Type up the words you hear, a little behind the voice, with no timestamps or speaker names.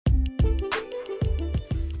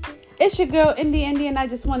It's your girl, Indie, and I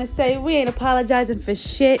just want to say we ain't apologizing for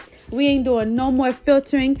shit. We ain't doing no more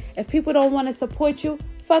filtering. If people don't want to support you,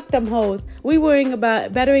 fuck them hoes. We worrying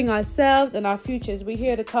about bettering ourselves and our futures. We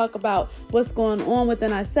here to talk about what's going on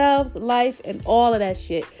within ourselves, life, and all of that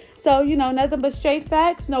shit. So, nothing but straight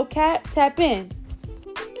facts, no cap, tap in.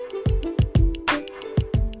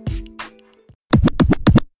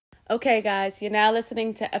 Okay, guys, you're now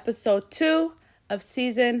listening to episode 2 of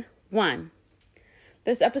season 1.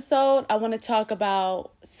 This episode, I want to talk about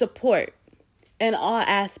support in all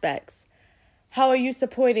aspects. How are you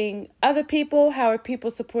supporting other people? How are people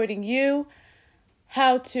supporting you?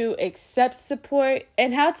 How to accept support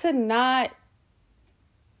and how to not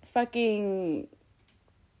fucking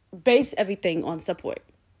base everything on support.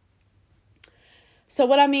 So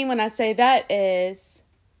what I mean when I say that is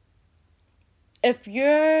if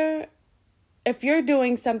you're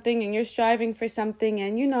doing something and you're striving for something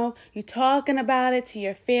and, you're talking about it to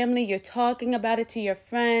your family, you're talking about it to your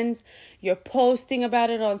friends, you're posting about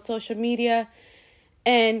it on social media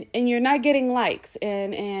and you're not getting likes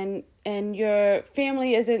and your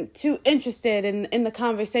family isn't too interested in the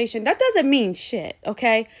conversation, that doesn't mean shit,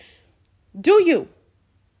 okay? Do you?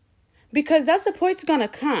 Because that support's going to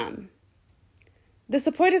come. The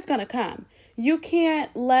support is going to come. You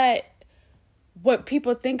can't let what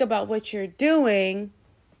people think about what you're doing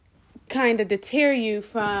kind of deter you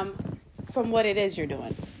from what it is you're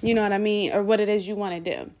doing. You know what I mean? Or what it is you want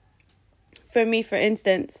to do. For me, for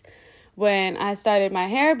instance, when I started my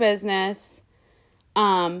hair business,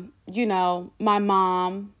 my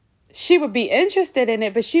mom, she would be interested in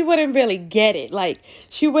it, but she wouldn't really get it. Like,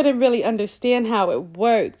 she wouldn't really understand how it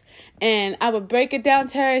worked. And I would break it down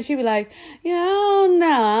to her and she'd be like, I don't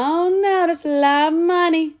know, that's a lot of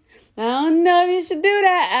money. I don't know if you should do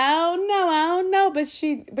that. I don't know. But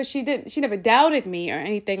she never doubted me or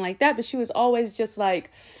anything like that. But she was always just like,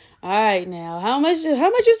 all right, now, how much you said the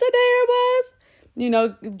hair was?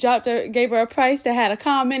 Gave her a price that had a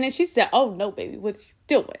comment. And she said, oh, no, baby, what you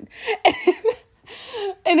doing?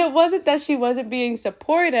 And it wasn't that she wasn't being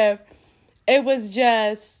supportive. It was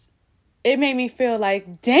just, it made me feel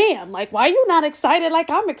like, damn, like, why are you not excited like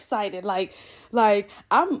I'm excited? Like,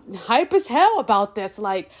 I'm hype as hell about this.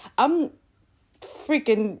 Like, I'm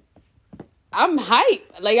hype.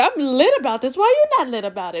 Like, I'm lit about this. Why are you not lit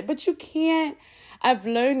about it? But you can't, I've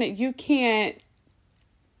learned that you can't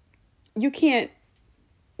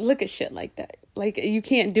look at shit like that. Like, you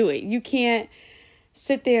can't do it. You can't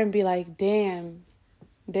sit there and be like, damn,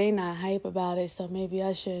 they not hype about it, so maybe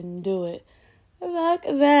I shouldn't do it. Fuck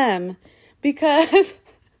them. Because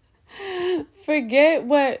forget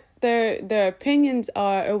what their opinions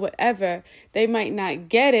are or whatever. They might not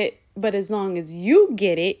get it, but as long as you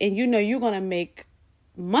get it and you're going to make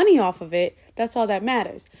money off of it, that's all that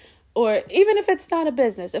matters. Or even if it's not a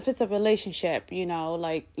business, if it's a relationship, they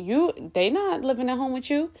not living at home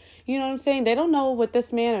with you. You know what I'm saying? They don't know what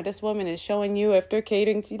this man or this woman is showing you if they're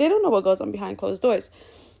catering to you. They don't know what goes on behind closed doors.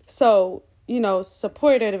 So,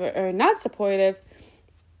 supportive or not supportive,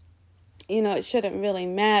 it shouldn't really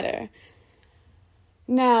matter.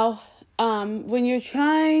 Now, when you're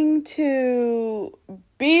trying to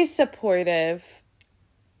be supportive,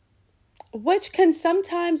 which can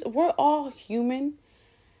sometimes, we're all human,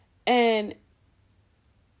 and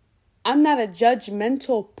I'm not a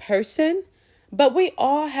judgmental person, but we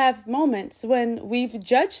all have moments when we've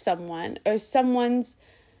judged someone or someone's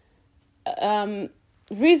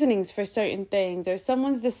reasonings for certain things or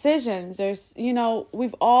someone's decisions or,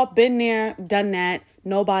 we've all been there, done that.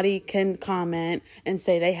 Nobody can comment and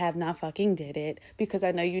say they have not fucking did it because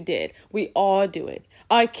I know you did. We all do it.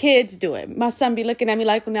 Our kids do it. My son be looking at me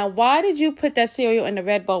like, now, why did you put that cereal in the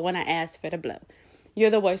red bowl when I asked for the blue? You're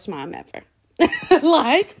the worst mom ever.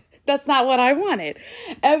 Like, that's not what I wanted.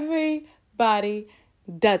 Everybody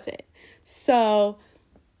does it. So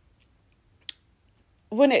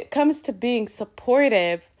when it comes to being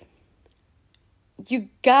supportive,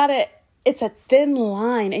 it's a thin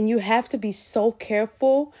line and you have to be so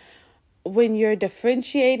careful when you're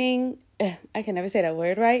differentiating. I can never say that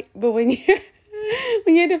word right, but when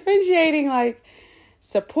you're differentiating, like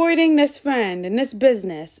supporting this friend and this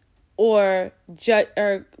business or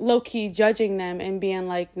low-key judging them and being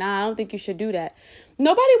like, nah, I don't think you should do that.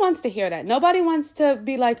 Nobody wants to hear that. Nobody wants to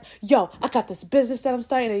be like, yo, I got this business that I'm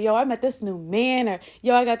starting, or yo, I met this new man, or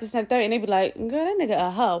yo, I got this and third, and they be like, girl, that nigga a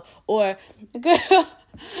hoe, or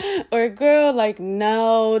girl, like,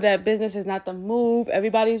 no, that business is not the move.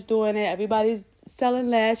 Everybody's doing it. Everybody's selling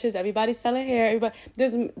lashes. Everybody's selling hair. Everybody,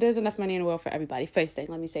 there's enough money in the world for everybody. First thing,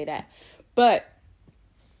 let me say that. But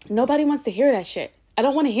nobody wants to hear that shit. I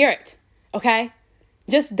don't want to hear it. Okay,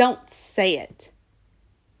 just don't say it.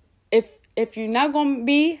 if you're not going to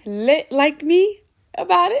be lit like me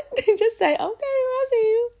about it, just say, okay, I see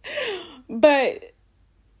you. But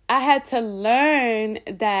I had to learn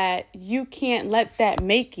that you can't let that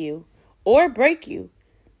make you or break you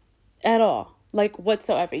at all. Like,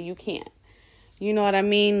 whatsoever. You can't. You know what I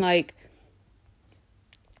mean? Like,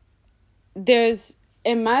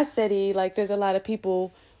 in my city, like, there's a lot of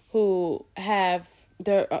people who have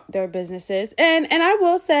their businesses. And I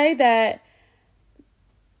will say that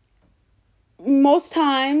most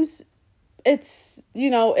times it's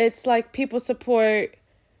like people support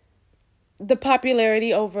the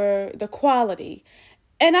popularity over the quality.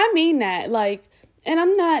 And I mean that, like, and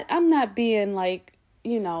I'm not being like,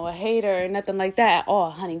 a hater or nothing like that. Oh,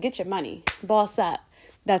 honey, get your money, boss up.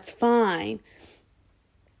 That's fine.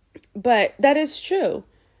 But that is true.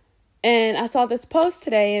 And I saw this post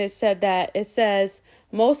today, and it says,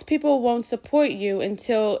 most people won't support you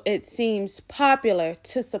until it seems popular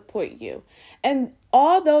to support you. And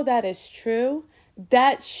although that is true,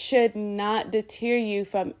 that should not deter you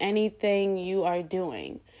from anything you are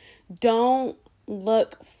doing. Don't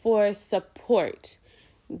look for support.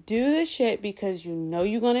 Do the shit because you know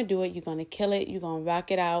you're going to do it. You're going to kill it. You're going to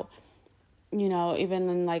rock it out. Even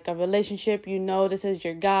in like a relationship, this is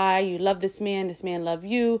your guy. You love this man love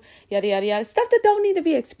you, yada, yada, yada. Stuff that don't need to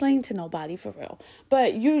be explained to nobody for real.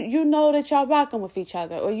 But you know that y'all rocking with each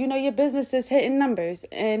other, or your business is hitting numbers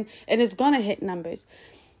and it's going to hit numbers.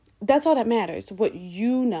 That's all that matters. What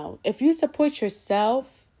you know. If you support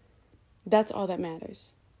yourself, that's all that matters.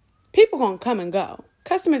 People going to come and go.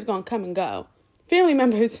 Customers going to come and go. Family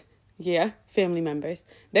members, family members.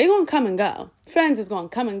 They going to come and go. Friends is going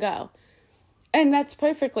to come and go. And that's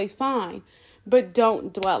perfectly fine. But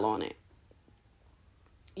don't dwell on it.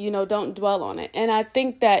 Don't dwell on it. And I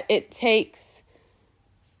think that it takes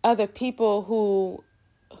other people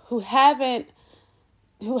who haven't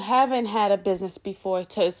had a business before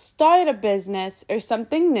to start a business or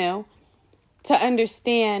something new to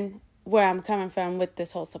understand where I'm coming from with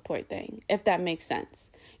this whole support thing, if that makes sense.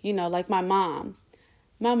 Like my mom.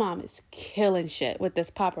 My mom is killing shit with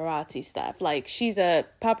this paparazzi stuff. Like, she's a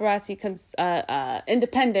paparazzi,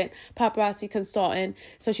 independent paparazzi consultant.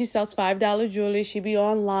 So she sells $5 jewelry. She be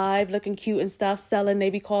on live looking cute and stuff, selling.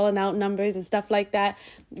 They be calling out numbers and stuff like that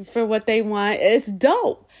for what they want. It's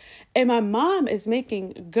dope. And my mom is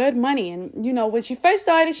making good money. And, when she first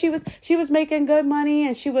started, she was making good money.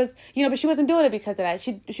 And she was, but she wasn't doing it because of that.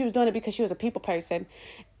 She was doing it because she was a people person.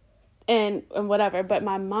 And whatever. But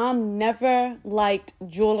my mom never liked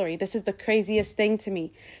jewelry. This is the craziest thing to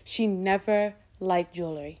me. She never liked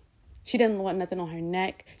jewelry. She didn't want nothing on her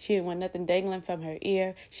neck. She didn't want nothing dangling from her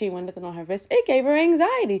ear. She didn't want nothing on her wrist. It gave her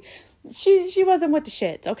anxiety. She wasn't with the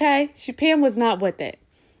shits, okay? Pam was not with it.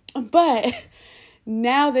 But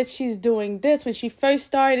now that she's doing this, when she first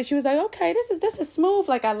started, she was like, okay, this is smooth.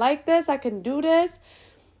 Like, I like this. I can do this.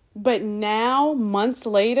 But now, months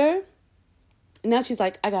later, now she's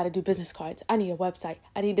like, I got to do business cards. I need a website.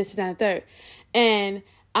 I need this and that and third. And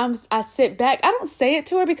I sit back. I don't say it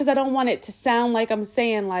to her because I don't want it to sound like I'm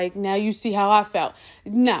saying, like, now you see how I felt.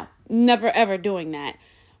 No, never, ever doing that.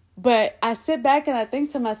 But I sit back and I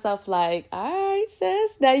think to myself, like, all right,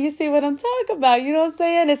 sis, now you see what I'm talking about. You know what I'm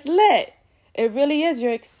saying? It's lit. It really is.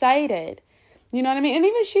 You're excited. You know what I mean? And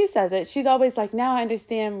even she says it. She's always like, now I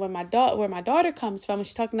understand where my daughter comes from. When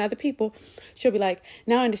she's talking to other people, she'll be like,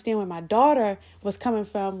 now I understand where my daughter was coming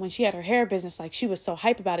from when she had her hair business. Like, she was so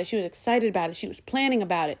hype about it. She was excited about it. She was planning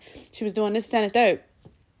about it. She was doing this, that, and third.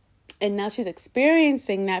 And now she's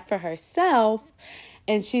experiencing that for herself.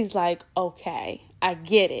 And she's like, okay, I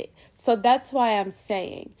get it. So that's why I'm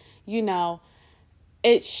saying,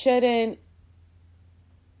 it shouldn't,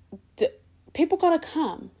 people gonna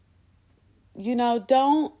come.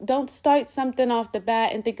 Don't start something off the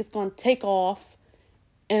bat and think it's going to take off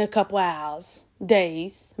in a couple hours,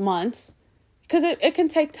 days, months, because it can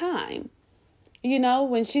take time.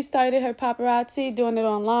 When she started her paparazzi, doing it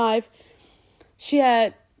on live, she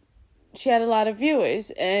had a lot of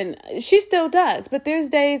viewers, and she still does. But there's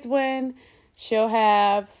days when she'll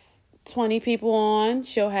have 20 people on,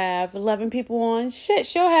 she'll have 11 people on, she'll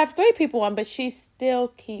have 3 people on, but she still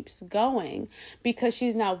keeps going because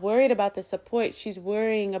she's not worried about the support. She's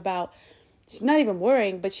not even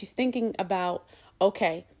worrying, but she's thinking about,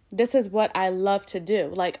 okay, this is what I love to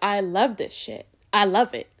do. Like, I love this shit. I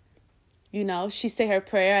love it. She say her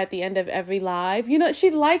prayer at the end of every live. She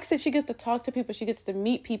likes it. She gets to talk to people. She gets to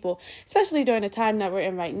meet people, especially during the time that we're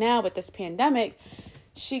in right now with this pandemic.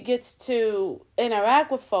 She gets to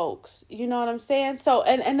interact with folks. You know what I'm saying? So,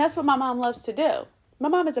 and that's what my mom loves to do. My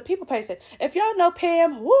mom is a people person. If y'all know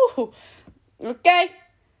Pam, woo, okay?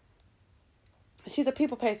 she's a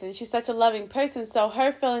people person. She's such a loving person. So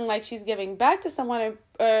her feeling like she's giving back to someone,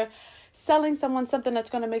 or selling someone something that's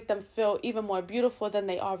going to make them feel even more beautiful than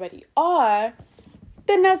they already are,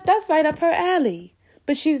 then that's right up her alley.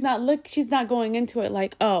 But she's not going into it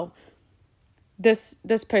like, oh, this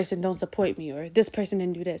person don't support me, or this person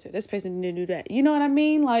didn't do this, or this person didn't do that. You know what I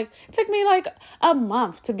mean? Like, it took me like a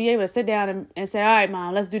month to be able to sit down and say, all right,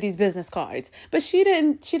 Mom, let's do these business cards. But she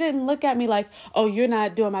didn't look at me like, oh, you're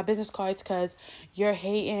not doing my business cards because you're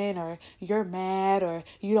hating, or you're mad, or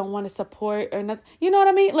you don't want to support, or nothing. You know what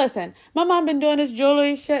I mean? Listen, my mom been doing this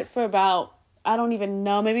jewelry shit for about, I don't even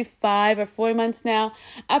know, maybe 5 or 4 months now.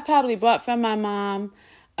 I probably bought from my mom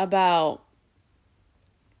about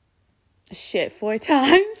 4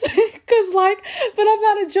 times. But I'm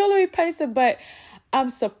not a jewelry person, but I'm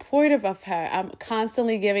supportive of her. I'm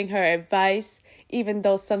constantly giving her advice, even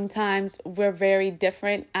though sometimes we're very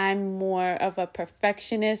different. I'm more of a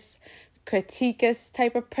perfectionist, critiquist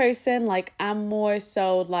type of person. Like, I'm more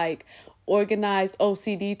so like organized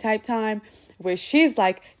OCD type time, where she's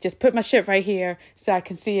like, just put my shit right here so I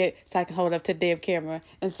can see it, so I can hold it up to the damn camera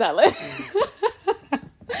and sell it.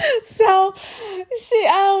 So I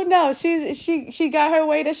don't know. She got her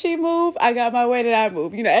way that she move. I got my way that I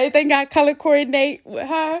move. You know, everything got color coordinate with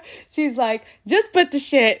her. She's like, just put the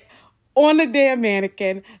shit on the damn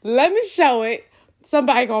mannequin. Let me show it.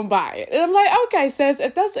 Somebody gonna buy it. And I'm like, okay, sis,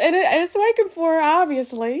 if that's, and it's working for her,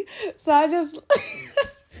 obviously. So I just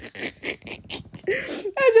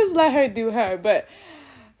let her do her. But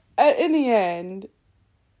in the end,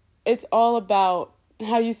 it's all about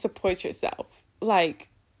how you support yourself. Like,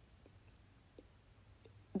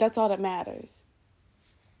 that's all that matters.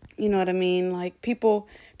 You know what I mean? Like, people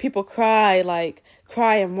cry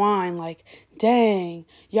and whine like, dang,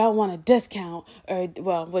 y'all want a discount, or,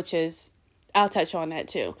 well, which is, I'll touch on that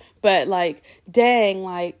too. But like, dang,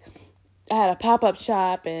 like, I had a pop-up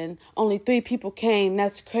shop and only 3 people came.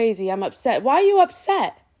 That's crazy. I'm upset. Why are you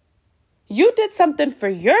upset? You did something for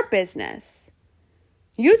your business.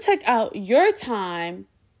 You took out your time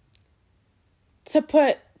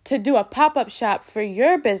to do a pop-up shop for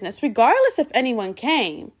your business, regardless if anyone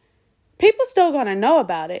came. People still gonna know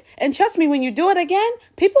about it. And trust me, when you do it again,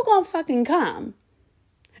 people gonna fucking come.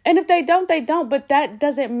 And if they don't, they don't. But that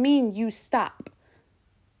doesn't mean you stop.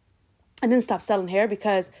 I didn't stop selling hair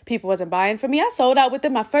because people wasn't buying from me. I sold out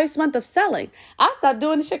within my first month of selling. I stopped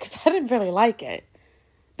doing the shit because I didn't really like it.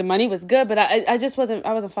 The money was good, but I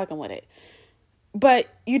wasn't fucking with it. But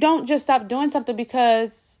you don't just stop doing something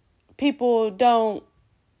because people don't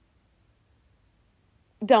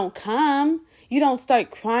come. You don't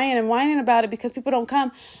start crying and whining about it because people don't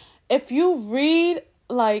come. If you read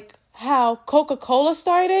like how Coca-Cola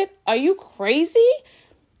started, are you crazy?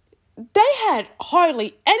 They had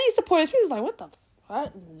hardly any supporters. People was like, what the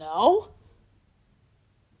fuck? No.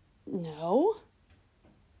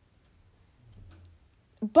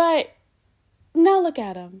 But now look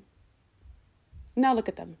at them. Now look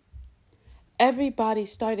at them. Everybody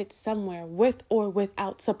started somewhere, with or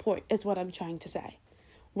without support, is what I'm trying to say.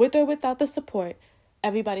 With or without the support,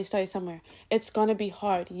 everybody started somewhere. It's going to be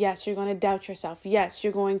hard. Yes, you're going to doubt yourself. Yes,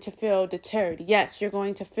 you're going to feel deterred. Yes, you're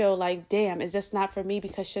going to feel like, damn, is this not for me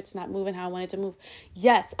because shit's not moving how I want it to move?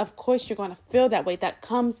 Yes, of course you're going to feel that way. That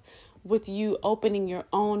comes with you opening your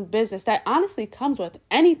own business. That honestly comes with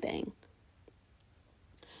anything.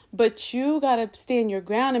 But you got to stand your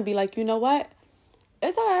ground and be like, you know what?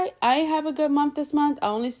 It's all right. I have a good month this month. I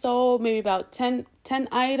only sold maybe about 10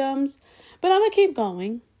 items. But I'm going to keep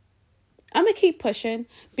going. I'm going to keep pushing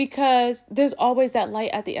because there's always that light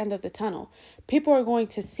at the end of the tunnel. People are going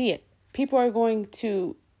to see it. People are going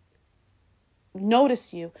to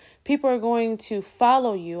notice you. People are going to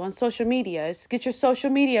follow you on social media. Get your social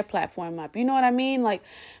media platform up. You know what I mean? Like,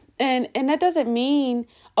 and that doesn't mean,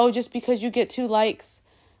 oh, just because you get 2 likes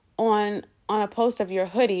on a post of your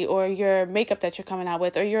hoodie or your makeup that you're coming out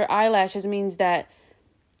with or your eyelashes means that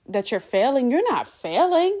you're failing. You're not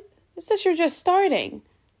failing. It's just you're just starting.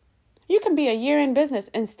 You can be a year in business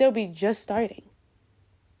and still be just starting.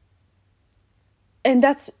 And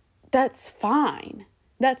that's fine.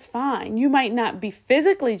 That's fine. You might not be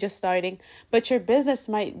physically just starting, but your business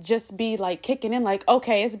might just be like kicking in like,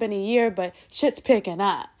 okay, it's been a year, but shit's picking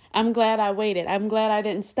up. I'm glad I waited. I'm glad I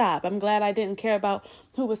didn't stop. I'm glad I didn't care about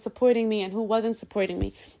who was supporting me and who wasn't supporting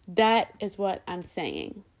me. That is what I'm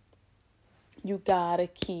saying. You gotta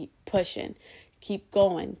keep pushing. Keep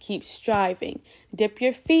going. Keep striving. Dip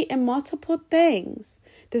your feet in multiple things.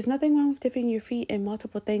 There's nothing wrong with dipping your feet in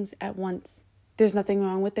multiple things at once. There's nothing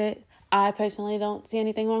wrong with it. I personally don't see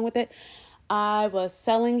anything wrong with it. I was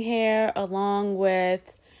selling hair along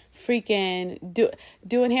with freaking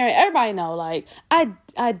doing hair. Everybody know, like,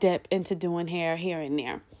 I dip into doing hair here and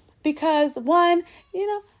there. Because, one,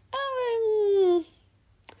 I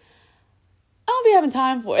don't be having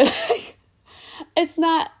time for it. Like, it's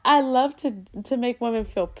not, I love to make women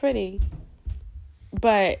feel pretty,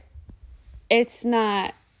 but it's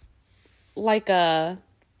not like I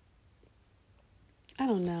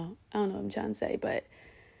don't know what I'm trying to say, but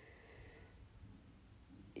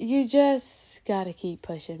you just gotta keep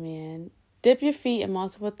pushing, man. Dip your feet in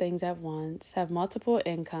multiple things at once. Have multiple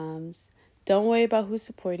incomes. Don't worry about who's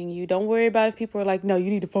supporting you. Don't worry about if people are like, no, you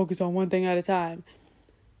need to focus on one thing at a time.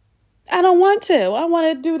 I don't want to. I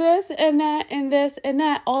want to do this and that and this and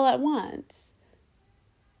that all at once.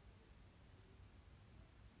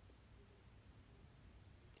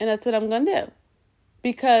 And that's what I'm going to do.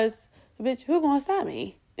 Because, bitch, who going to stop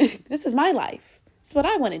me? This is my life. It's what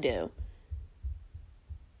I want to do.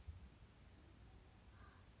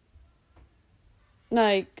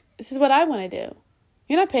 Like, this is what I want to do.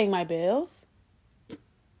 You're not paying my bills.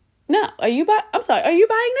 No. Are you buying this inventory? Are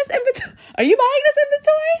you buying this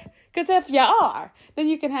inventory? Because if you are, then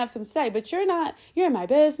you can have some say. But you're not. You're in my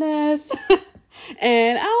business.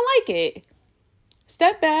 And I don't like it.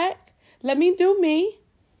 Step back. Let me do me.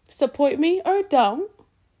 Support me or don't.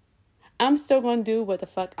 I'm still going to do what the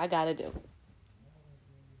fuck I got to do.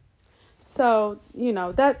 So,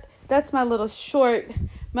 that's my little short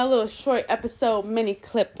episode mini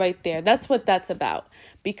clip right there. That's what that's about.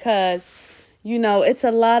 Because, it's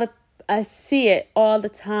a lot of, I see it all the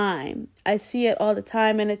time.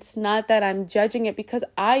 And it's not that I'm judging it, because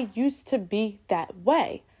I used to be that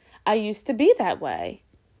way.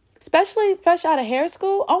 Especially fresh out of hair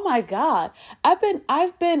school. Oh my God. I've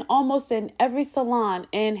been almost in every salon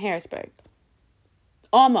in Harrisburg.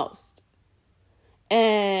 Almost.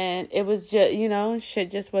 And it was just,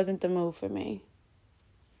 shit just wasn't the move for me.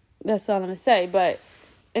 That's all I'm going to say.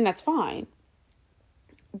 And that's fine.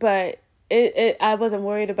 But I wasn't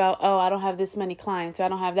worried about, I don't have this many clients, or I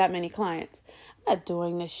don't have that many clients. I'm not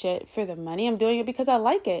doing this shit for the money. I'm doing it because I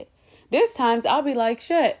like it. There's times I'll be like,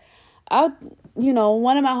 shit,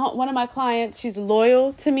 one of my clients, she's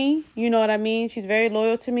loyal to me. You know what I mean? She's very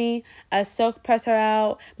loyal to me. I silk press her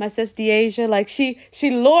out. My sis Deasia, like she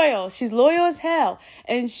loyal. She's loyal as hell.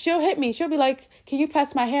 And she'll hit me. She'll be like, can you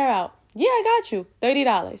press my hair out? Yeah, I got you.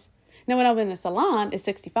 $30. Now when I'm in the salon, it's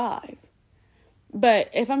 $65. But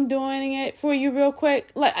if I'm doing it for you real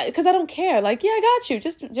quick, like, because I don't care. Like, yeah, I got you.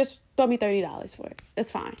 Just throw me $30 for it.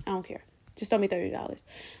 That's fine. I don't care. Just throw me $30.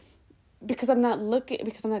 Because I'm not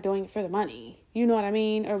doing it for the money. You know what I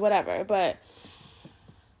mean? Or whatever. But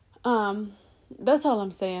that's all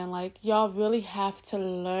I'm saying. Like, y'all really have to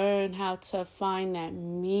learn how to find that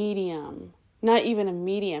medium. Not even a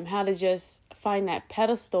medium. How to just find that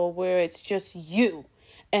pedestal where it's just you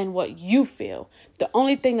and what you feel. The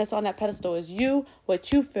only thing that's on that pedestal is you,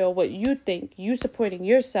 what you feel, what you think, you supporting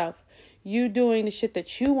yourself, you doing the shit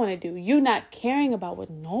that you want to do, you not caring about what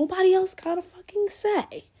nobody else gotta fucking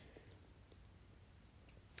say.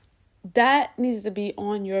 That needs to be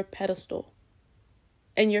on your pedestal.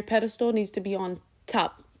 And your pedestal needs to be on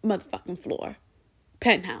top motherfucking floor.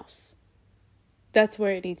 Penthouse. That's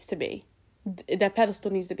where it needs to be. That pedestal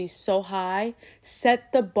needs to be so high.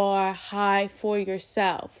 Set the bar high for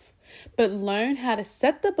yourself. But learn how to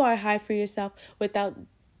set the bar high for yourself without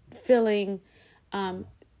feeling,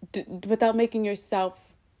 without making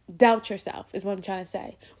yourself doubt yourself, is what I'm trying to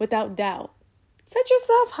say. Without doubt. Set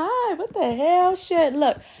yourself high. What the hell? Shit.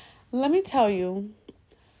 Look, let me tell you.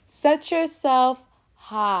 Set yourself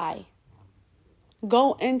high.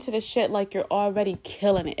 Go into the shit like you're already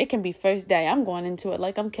killing it. It can be first day. I'm going into it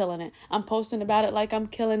like I'm killing it. I'm posting about it like I'm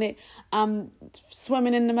killing it. I'm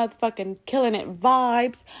swimming in the motherfucking killing it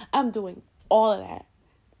vibes. I'm doing all of that.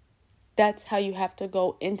 That's how you have to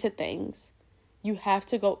go into things. You have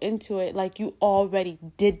to go into it like you already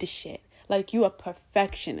did the shit. Like you a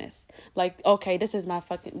perfectionist. Like, okay, this is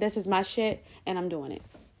my shit and I'm doing it.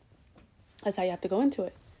 That's how you have to go into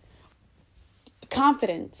it.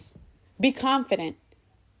 Confidence. Be confident.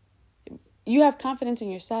 You have confidence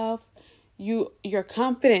in yourself. You're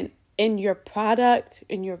confident in your product,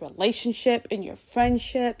 in your relationship, in your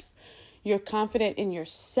friendships. You're confident in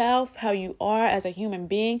yourself, how you are as a human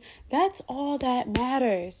being. That's all that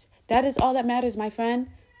matters. That is all that matters, my friend.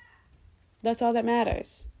 That's all that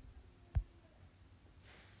matters.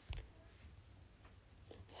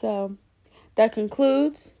 So, that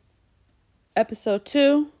concludes episode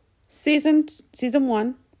 2, season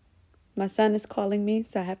 1. My son is calling me,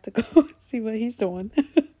 so I have to go see what he's doing.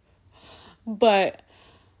 But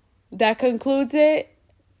that concludes it.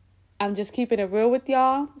 I'm just keeping it real with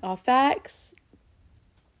y'all, all facts.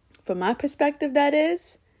 From my perspective, that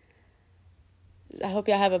is. I hope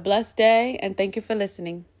y'all have a blessed day, and thank you for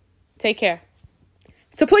listening. Take care.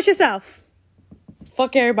 Support yourself.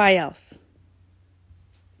 Fuck everybody else.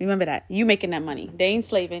 Remember that. You making that money. They ain't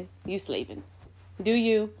slaving. You slaving. Do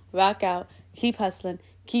you. Rock out. Keep hustling.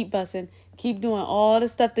 Keep busting. Keep doing all the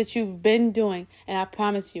stuff that you've been doing. And I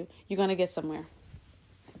promise you, you're going to get somewhere.